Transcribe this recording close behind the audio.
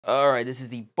Alright, this is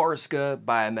the Barska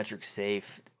Biometric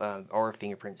Safe, or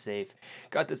fingerprint safe.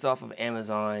 Got this off of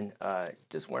Amazon.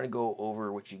 Just want to go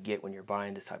over what you get when you're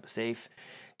buying this type of safe.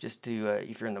 Just to,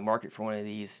 if you're in the market for one of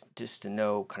these, just to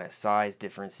know kind of size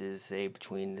differences, say,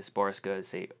 between this Barska,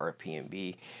 say,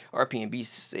 RPMB. RPMB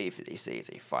safe, they say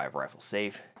is a 5 rifle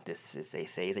safe. This is, they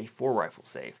say, is a 4 rifle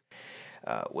safe.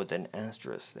 With an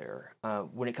asterisk there.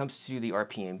 When it comes to the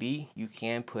RPMB, you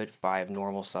can put 5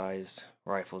 normal sized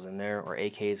rifles in there, or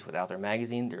AKs without their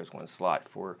magazine. There's one slot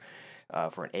for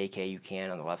an AK. You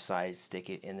can on the left side stick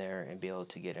it in there and be able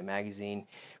to get a magazine.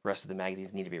 The rest of the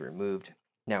magazines need to be removed.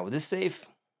 Now with this safe,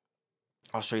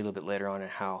 I'll show you a little bit later on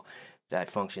how that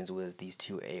functions with these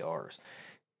two ARs.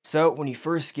 So when you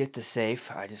first get the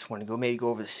safe, I just want to maybe go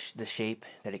over the shape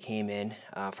that it came in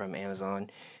from Amazon.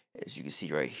 As you can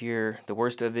see right here, the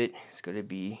worst of it is going to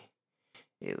be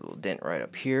a little dent right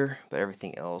up here, but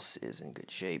everything else is in good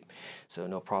shape, so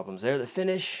no problems there. The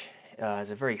finish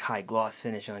is a very high gloss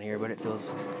finish on here, but it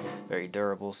feels very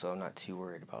durable, so I'm not too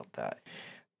worried about that.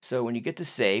 So when you get the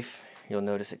safe, you'll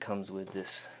notice it comes with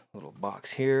this little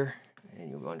box here,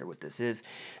 and you'll wonder what this is.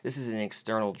 This is an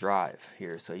external drive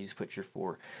here, so you just put your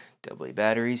 4 AA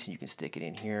batteries, and you can stick it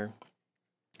in here.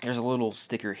 There's a little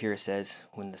sticker here that says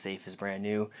when the safe is brand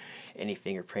new, any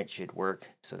fingerprint should work.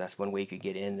 So that's one way you could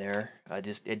get in there.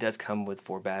 It does come with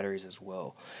 4 batteries as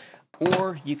well.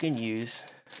 Or you can use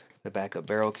the backup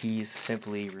barrel keys.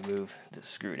 Simply remove the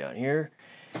screw down here,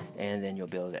 and then you'll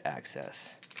be able to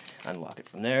unlock it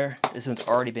from there. This one's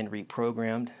already been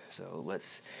reprogrammed. So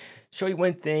let's show you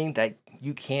one thing that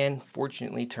you can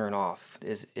fortunately turn off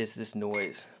is this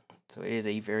noise. So it is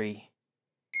a very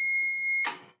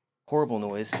horrible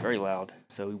noise, very loud,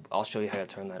 so I'll show you how to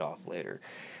turn that off later.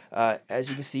 As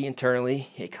you can see internally,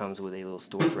 it comes with a little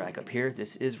storage rack up here.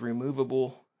 This is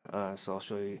removable, so I'll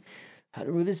show you how to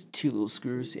remove this. 2 little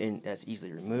screws, and that's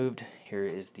easily removed. Here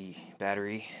is the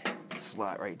battery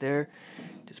slot right there.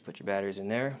 Just put your batteries in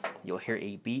there. You'll hear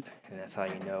a beep, and that's how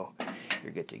you know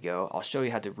you're good to go. I'll show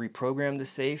you how to reprogram the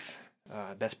safe,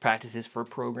 best practices for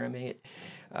programming it.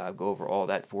 Go over all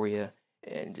that for you.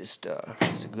 And just a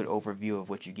good overview of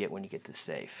what you get when you get this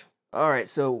safe. Alright,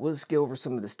 so let's go over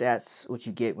some of the stats, what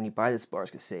you get when you buy this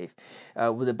Barska safe.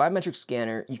 With a biometric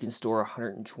scanner, you can store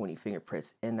 120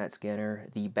 fingerprints in that scanner.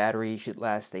 The battery should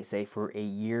last, they say, for a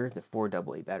year. The 4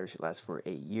 AA battery should last for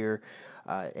a year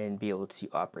and be able to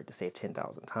operate the safe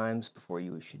 10,000 times before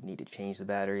you should need to change the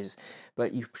batteries.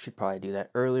 But you should probably do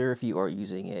that earlier if you are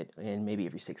using it, and maybe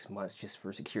every 6 months just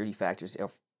for security factors.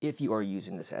 If you are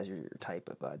using this as your type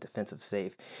of defensive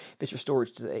safe. If it's your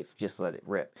storage safe, just let it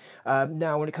rip.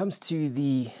 Now, when it comes to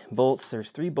the bolts, there's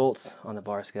 3 bolts on the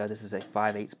Barska. This is a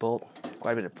 5/8 bolt.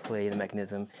 Quite a bit of play in the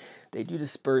mechanism. They do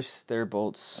disperse their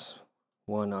bolts,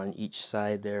 1 on each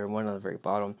side there, 1 on the very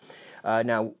bottom.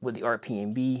 Now, with the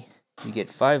RPMB, you get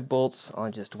 5 bolts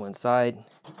on just 1 side.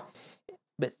 A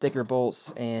bit thicker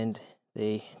bolts, and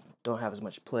they don't have as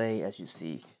much play as you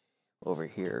see over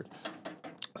here.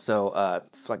 So,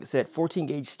 like I said, 14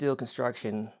 gauge steel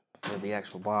construction for the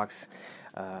actual box.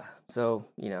 So,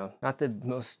 you know, not the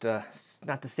most,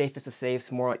 not the safest of safes,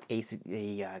 more like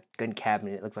a gun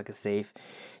cabinet. It looks like a safe.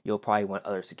 You'll probably want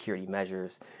other security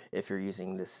measures if you're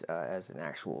using this as an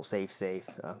actual safe.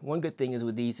 One good thing is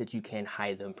with these that you can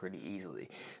hide them pretty easily.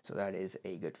 So that is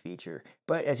a good feature.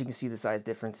 But as you can see, the size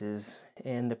differences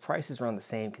and the prices are around the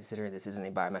same considering this isn't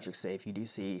a biometric safe. You do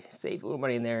save a little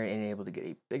money in there and able to get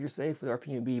a bigger safe with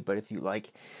RPMB. But if you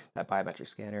like that biometric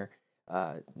scanner,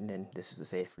 then this is the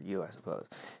safe for you, I suppose,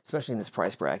 especially in this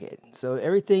price bracket. So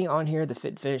everything on here, the fit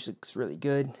and finish looks really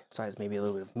good, besides maybe a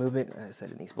little bit of movement, as I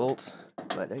said, in these bolts,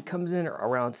 but it comes in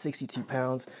around 62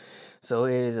 pounds, so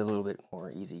it is a little bit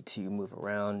more easy to move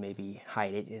around, maybe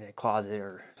hide it in a closet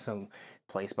or some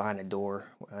place behind a door,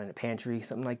 in a pantry,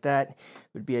 something like that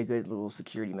would be a good little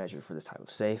security measure for this type of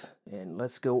safe. And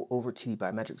let's go over to the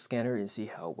biometric scanner and see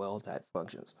how well that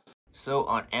functions. So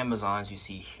on Amazon, as you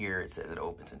see here, it says it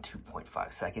opens in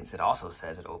 2.5 seconds. It also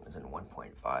says it opens in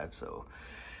 1.5. So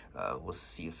we'll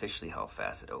see officially how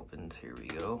fast it opens. Here we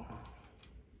go.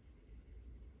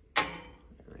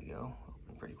 There we go.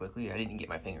 Open pretty quickly. I didn't get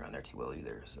my finger on there too well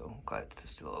either, so I'm glad it's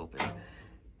still open.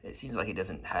 It seems like it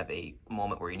doesn't have a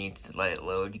moment where you need to let it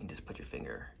load. You can just put your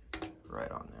finger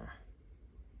right on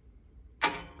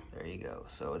there. There you go.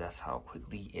 So that's how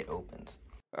quickly it opens.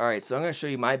 Alright, so I'm going to show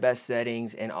you my best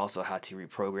settings and also how to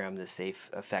reprogram the safe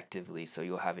effectively so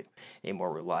you'll have a more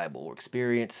reliable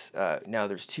experience. Now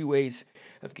there's 2 ways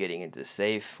of getting into the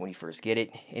safe when you first get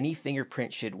it. Any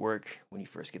fingerprint should work when you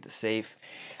first get the safe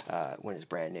when it's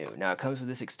brand new. Now it comes with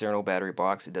this external battery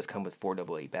box. It does come with 4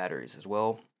 AA batteries as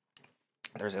well.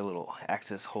 There's a little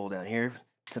access hole down here.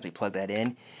 simply plug that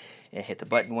in and hit the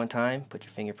button one time, put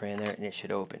your fingerprint in there, and it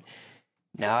should open.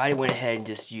 Now I went ahead and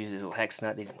just used this little hex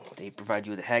nut. They provide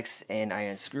you with a hex, and I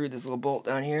unscrewed this little bolt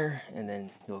down here, and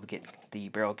then you'll get the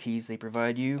barrel keys they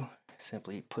provide you.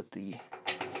 Simply put the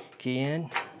key in,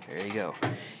 there you go,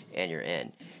 and you're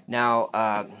in. Now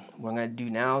what I'm going to do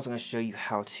now is I'm going to show you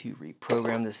how to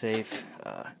reprogram the safe.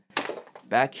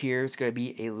 Back here it's going to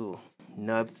be a little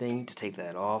nub thing to take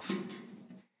that off.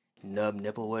 Nub,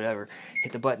 nipple, whatever.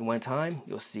 Hit the button one time,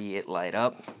 you'll see it light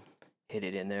up. Hit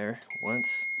it in there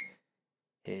once.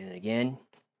 Hit it again.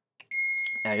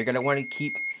 Now you're going to want to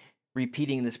keep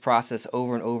repeating this process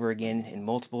over and over again in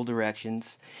multiple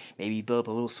directions. Maybe build up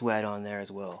a little sweat on there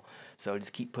as well. So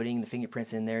just keep putting the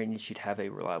fingerprints in there and you should have a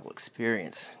reliable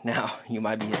experience. Now you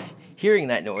might be hearing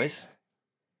that noise,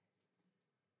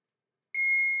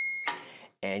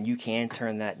 and you can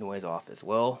turn that noise off as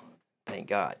well. Thank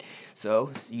God.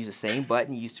 So use the same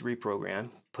button you used to reprogram.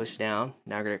 Push down.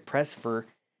 Now we're going to press for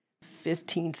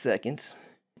 15 seconds.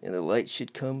 And the light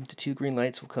should come, the 2 green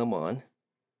lights will come on.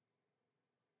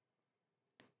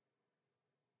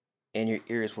 And your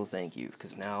ears will thank you,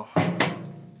 because now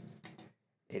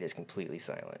it is completely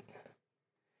silent.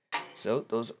 So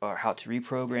those are how to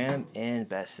reprogram and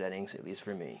best settings, at least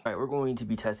for me. Alright, we're going to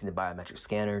be testing the biometric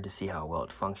scanner to see how well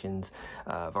it functions.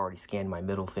 I've already scanned my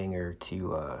middle finger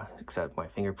to accept my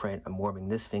fingerprint. I'm warming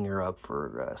this finger up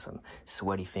for some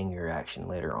sweaty finger action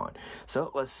later on. So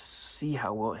let's see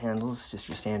how well it handles just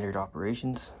your standard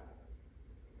operations.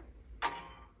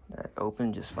 That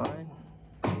opened just fine.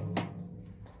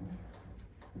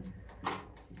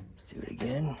 Let's do it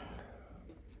again.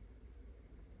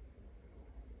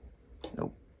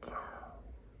 Nope.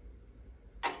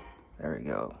 There we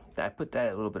go. I put that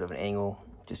at a little bit of an angle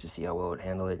just to see how well it would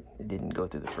handle it. It didn't go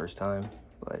through the first time,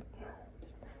 but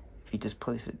if you just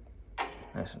place it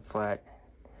nice and flat,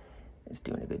 it's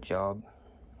doing a good job.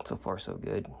 So far, so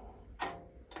good.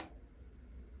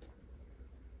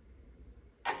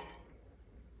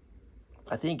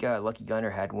 I think Lucky Gunner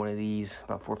had one of these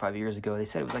about 4 or 5 years ago. They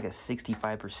said it was like a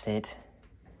 65%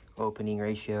 opening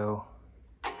ratio.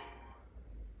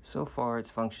 So far it's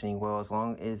functioning well as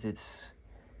long as it's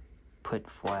put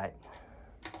flat.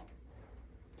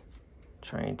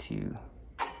 Trying to,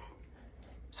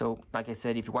 so like I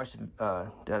said, if you watch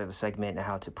the other segment on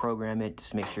how to program it,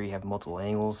 just make sure you have multiple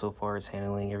angles. So far it's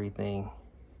handling everything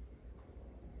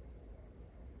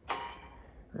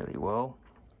really well.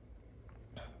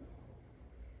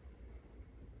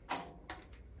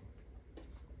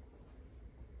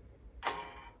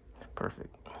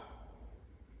 Perfect.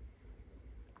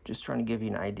 Just trying to give you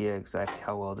an idea exactly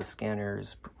how well the scanner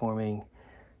is performing.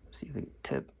 See if we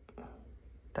tip.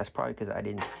 That's probably because I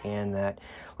didn't scan that.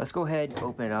 Let's go ahead and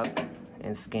open it up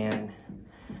and scan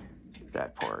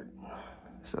that part.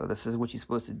 So this is what you're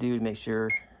supposed to do to make sure.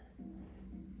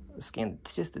 Scan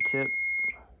just the tip.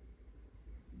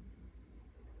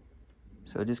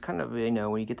 So just kind of, you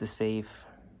know, when you get the safe,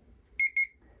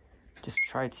 just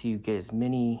try to get as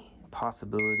many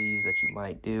possibilities that you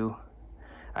might do.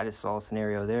 I just saw a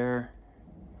scenario there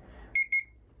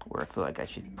where I feel like I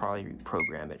should probably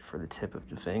reprogram it for the tip of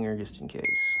the finger just in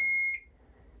case.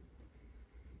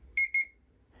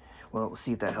 Well, we'll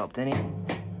see if that helped any.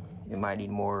 You might need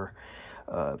more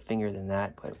finger than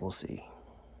that, but we'll see.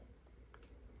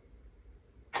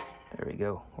 There we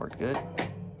go. Worked good.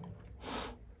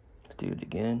 Let's do it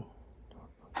again.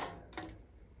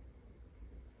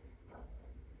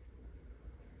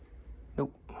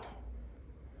 Nope.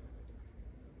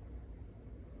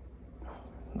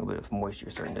 A little bit of moisture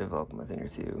starting to develop in my finger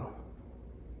too.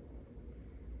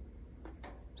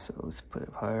 So let's put it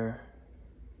up higher.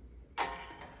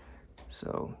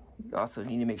 So you also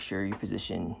need to make sure you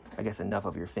position, I guess, enough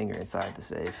of your finger inside the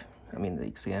safe. I mean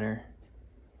the scanner.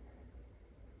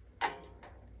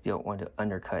 You don't want to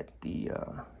undercut the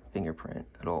fingerprint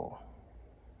at all.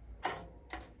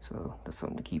 So that's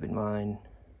something to keep in mind.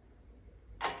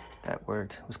 That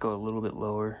worked. Let's go a little bit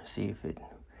lower, see if it,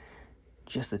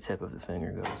 just the tip of the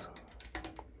finger goes.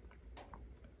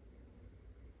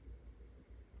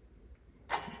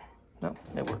 No,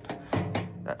 it worked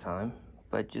that time.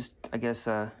 But just, I guess,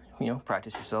 you know,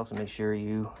 practice yourself to make sure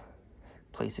you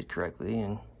place it correctly.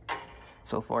 And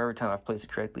so far, every time I've placed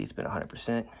it correctly, it's been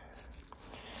 100%.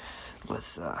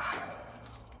 Let's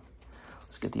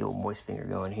get the old moist finger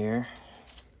going here.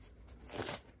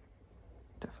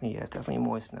 Definitely, yeah, it's definitely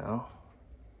moist now.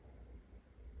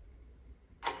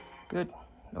 Good.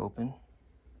 Open.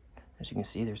 As you can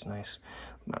see, there's a nice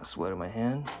amount of sweat on my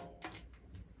hand.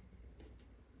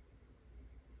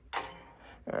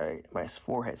 Alright, my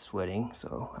forehead's sweating,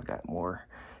 so I got more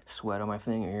sweat on my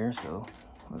finger here, so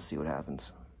let's see what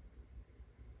happens.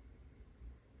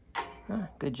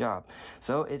 Good job.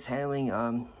 So it's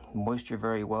handling moisture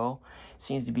very well.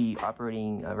 Seems to be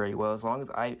operating very well as long as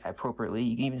I appropriately.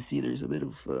 You can even see there's a bit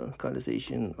of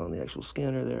condensation on the actual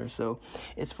scanner there. So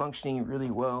it's functioning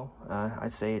really well.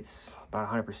 I'd say it's about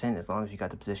 100% as long as you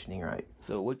got the positioning right.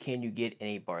 So what can you get in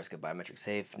a Biometric biometric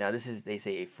safe? Now this is, they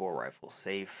say, a 4-rifle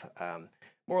safe.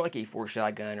 More like a 4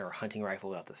 shotgun or hunting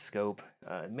rifle without the scope.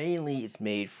 Mainly it's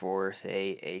made for,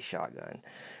 say, a shotgun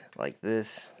like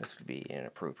this. This would be an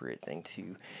appropriate thing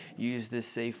to use this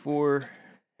safe for,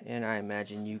 and I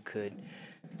imagine you could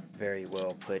very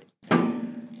well put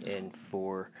in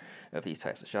 4 of these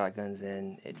types of shotguns,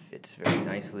 and it fits very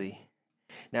nicely.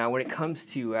 Now when it comes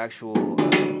to actual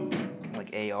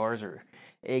like ARs or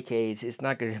AKs, it's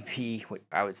not going to be what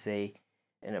I would say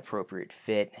an appropriate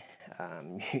fit.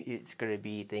 It's going to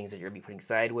be things that you're going to be putting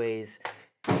sideways.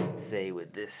 Say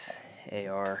with this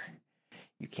AR,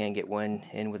 you can get one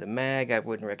in with a mag. I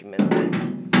wouldn't recommend that.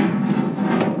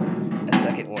 A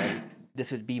second one,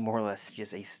 this would be more or less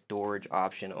just a storage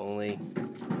option only,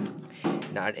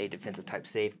 not a defensive type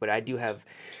safe. But I do have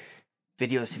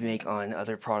videos to make on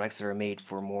other products that are made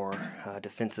for more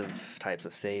defensive types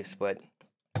of safes. But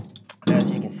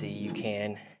as you can see, you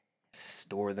can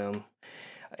store them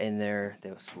in there.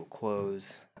 Those will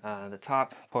close. The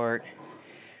top part,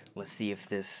 let's see if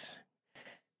this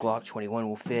Glock 21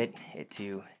 will fit. It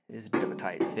too is a bit of a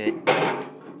tight fit.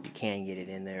 You can get it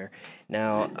in there.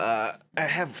 Now, I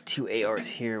have 2 ARs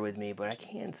here with me, but I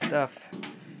can stuff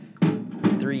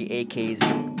 3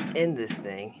 AKs in this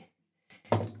thing.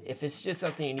 If it's just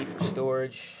something you need for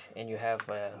storage and you have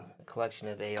a collection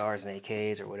of ARs and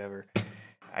AKs or whatever,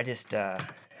 I just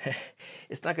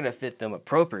it's not going to fit them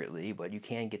appropriately, but you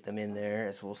can get them in there,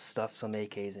 as we'll stuff some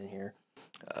AKs in here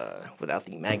without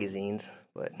the magazines.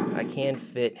 But I can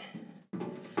fit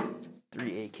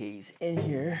 3 AKs in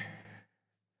here.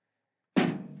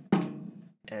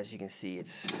 As you can see,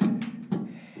 it's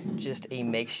just a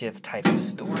makeshift type of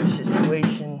storage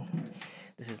situation.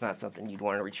 This is not something you'd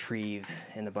want to retrieve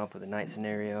in the bump of the night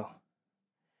scenario.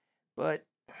 But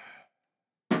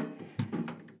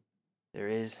there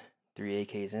is 3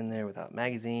 AKs in there without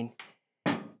magazine.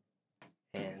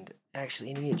 And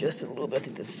actually, let me adjust it a little bit. I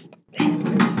think this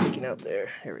handle is sticking out there.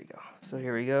 Here we go. So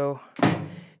here we go.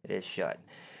 It is shut.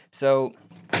 So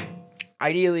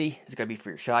ideally, it's going to be for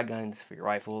your shotguns, for your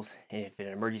rifles. And if in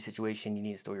an emergency situation, you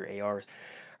need to store your ARs or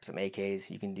some AKs,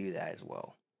 you can do that as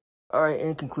well. All right,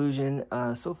 in conclusion,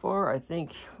 so far, I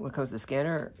think when it comes to the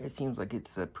scanner, it seems like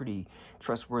it's a pretty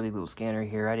trustworthy little scanner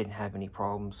here. I didn't have any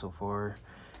problems so far.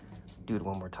 Let's do it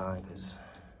one more time because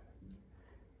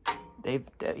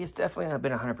it's definitely not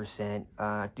been 100%.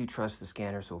 I do trust the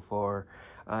scanner so far.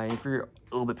 If you're a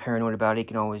little bit paranoid about it, you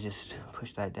can always just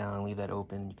push that down and leave that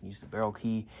open. You can use the barrel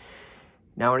key.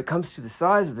 Now, when it comes to the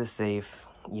size of the safe,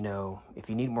 you know, if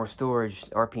you need more storage,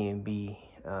 RPMB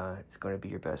it's going to be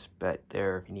your best bet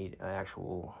there if you need an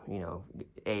actual, you know,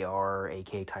 AR,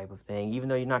 AK type of thing, even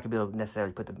though you're not going to be able to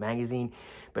necessarily put the magazine,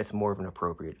 but it's more of an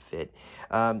appropriate fit.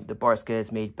 The Barska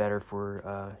is made better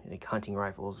for like hunting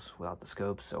rifles without the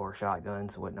scopes or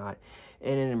shotguns and whatnot.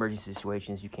 And in emergency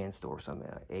situations, you can store some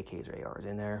AKs or ARs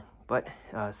in there. But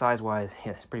size-wise,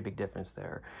 yeah, it's a pretty big difference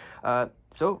there.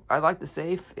 So I like the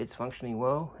safe. It's functioning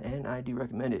well, and I do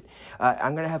recommend it.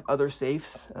 I'm going to have other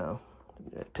safes,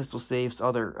 pistol safes,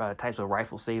 other types of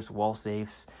rifle safes, wall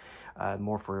safes,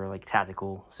 more for like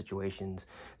tactical situations.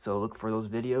 So look for those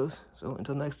videos. So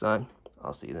until next time,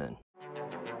 I'll see you then.